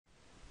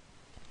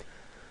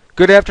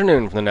Good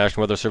afternoon from the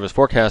National Weather Service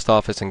Forecast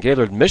Office in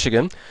Gaylord,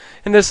 Michigan,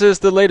 and this is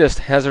the latest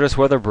hazardous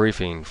weather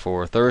briefing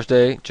for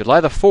Thursday,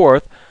 July the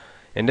 4th,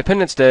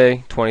 Independence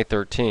Day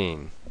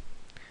 2013.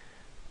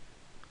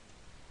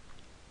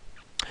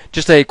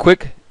 Just a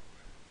quick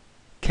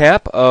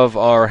cap of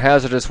our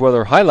hazardous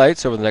weather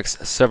highlights over the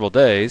next several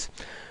days.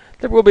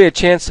 There will be a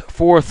chance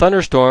for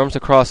thunderstorms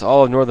across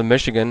all of northern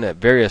Michigan at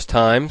various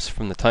times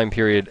from the time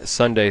period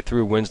Sunday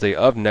through Wednesday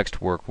of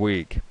next work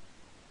week.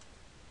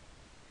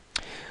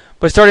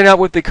 But starting out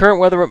with the current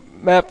weather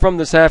map from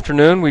this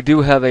afternoon, we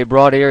do have a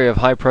broad area of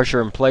high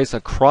pressure in place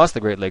across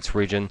the Great Lakes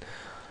region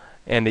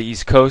and the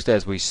East Coast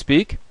as we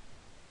speak.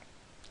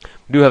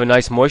 We do have a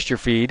nice moisture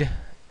feed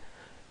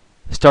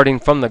starting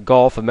from the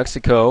Gulf of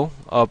Mexico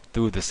up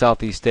through the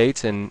southeast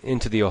states and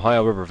into the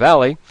Ohio River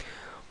Valley.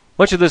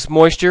 Much of this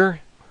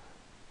moisture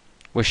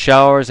with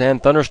showers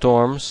and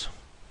thunderstorms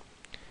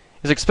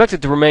is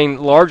expected to remain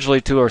largely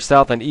to our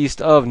south and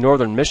east of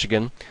northern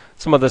Michigan.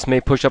 Some of this may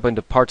push up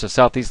into parts of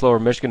southeast lower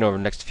Michigan over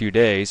the next few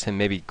days and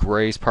maybe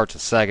graze parts of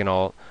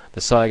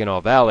the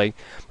Saginaw Valley.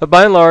 But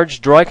by and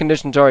large, dry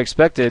conditions are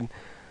expected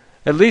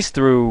at least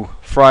through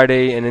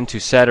Friday and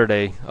into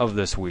Saturday of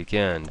this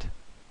weekend.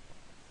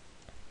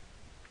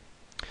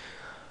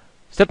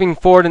 Stepping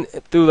forward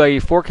through the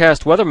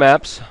forecast weather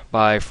maps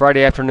by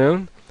Friday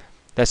afternoon,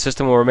 that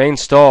system will remain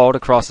stalled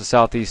across the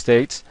southeast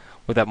states,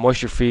 with that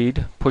moisture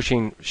feed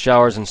pushing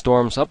showers and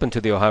storms up into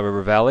the Ohio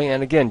River Valley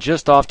and again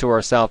just off to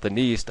our south and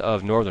east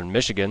of northern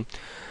Michigan.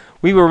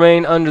 We will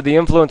remain under the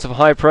influence of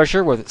high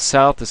pressure with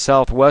south to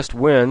southwest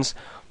winds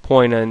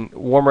pulling in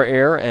warmer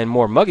air and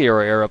more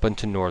muggier air up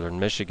into northern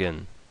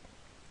Michigan.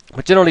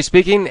 But generally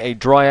speaking, a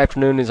dry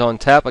afternoon is on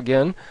tap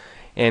again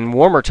and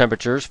warmer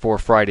temperatures for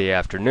Friday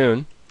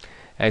afternoon.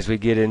 As we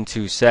get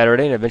into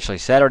Saturday and eventually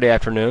Saturday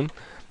afternoon,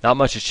 not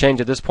much has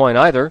changed at this point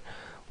either.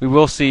 We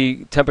will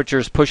see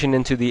temperatures pushing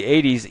into the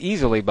 80s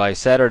easily by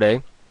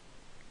Saturday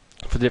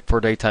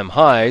for daytime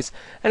highs.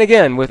 And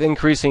again, with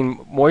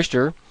increasing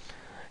moisture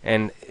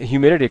and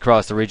humidity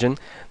across the region,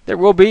 there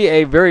will be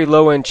a very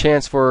low-end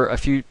chance for a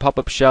few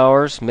pop-up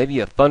showers,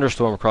 maybe a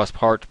thunderstorm across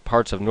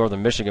parts of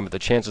northern Michigan, but the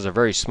chances are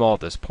very small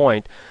at this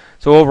point.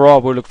 So overall,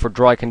 we'll look for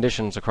dry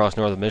conditions across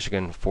northern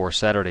Michigan for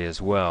Saturday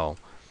as well.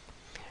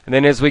 And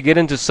then as we get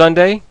into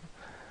Sunday,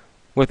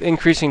 with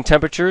increasing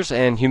temperatures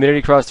and humidity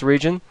across the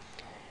region,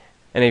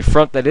 and a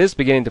front that is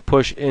beginning to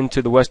push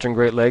into the western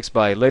Great Lakes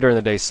by later in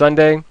the day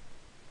Sunday,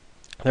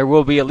 there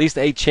will be at least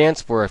a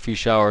chance for a few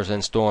showers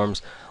and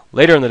storms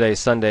later in the day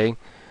Sunday,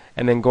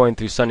 and then going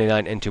through Sunday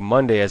night into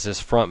Monday as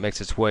this front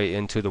makes its way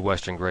into the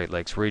western Great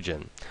Lakes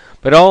region.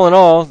 But all in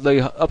all,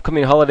 the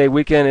upcoming holiday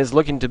weekend is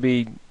looking to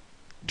be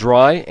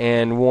dry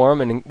and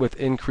warm and with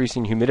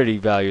increasing humidity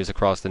values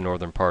across the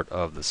northern part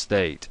of the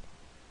state.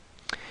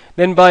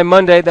 Then by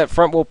Monday, that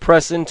front will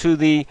press into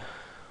the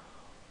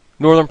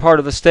northern part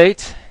of the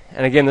state.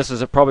 And again, this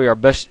is probably our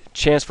best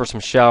chance for some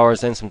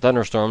showers and some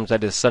thunderstorms.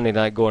 That is Sunday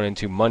night going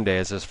into Monday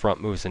as this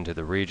front moves into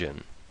the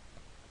region.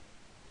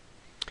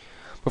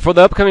 But for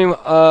the upcoming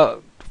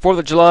 4th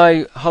of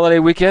July holiday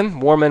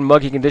weekend, warm and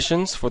muggy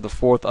conditions for the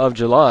 4th of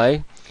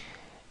July.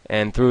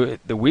 And through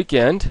the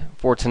weekend,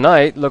 for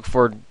tonight, look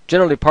for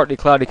generally partly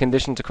cloudy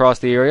conditions across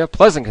the area.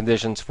 Pleasant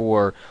conditions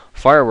for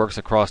fireworks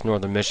across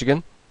northern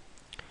Michigan.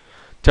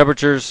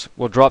 Temperatures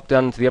will drop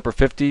down into the upper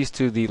 50s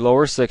to the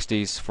lower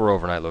 60s for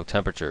overnight low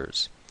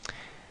temperatures.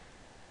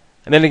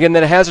 And then again,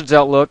 that hazards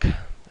outlook,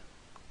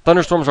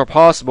 thunderstorms are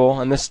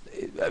possible, and this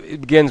it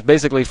begins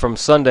basically from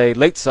Sunday,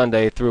 late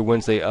Sunday through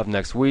Wednesday of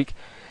next week,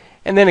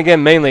 and then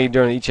again mainly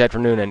during each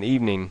afternoon and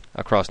evening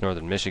across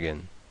northern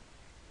Michigan.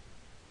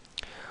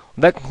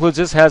 That concludes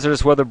this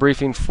hazardous weather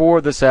briefing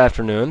for this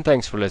afternoon.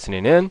 Thanks for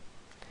listening in.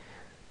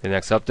 The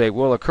next update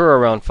will occur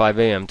around 5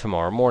 a.m.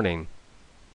 tomorrow morning.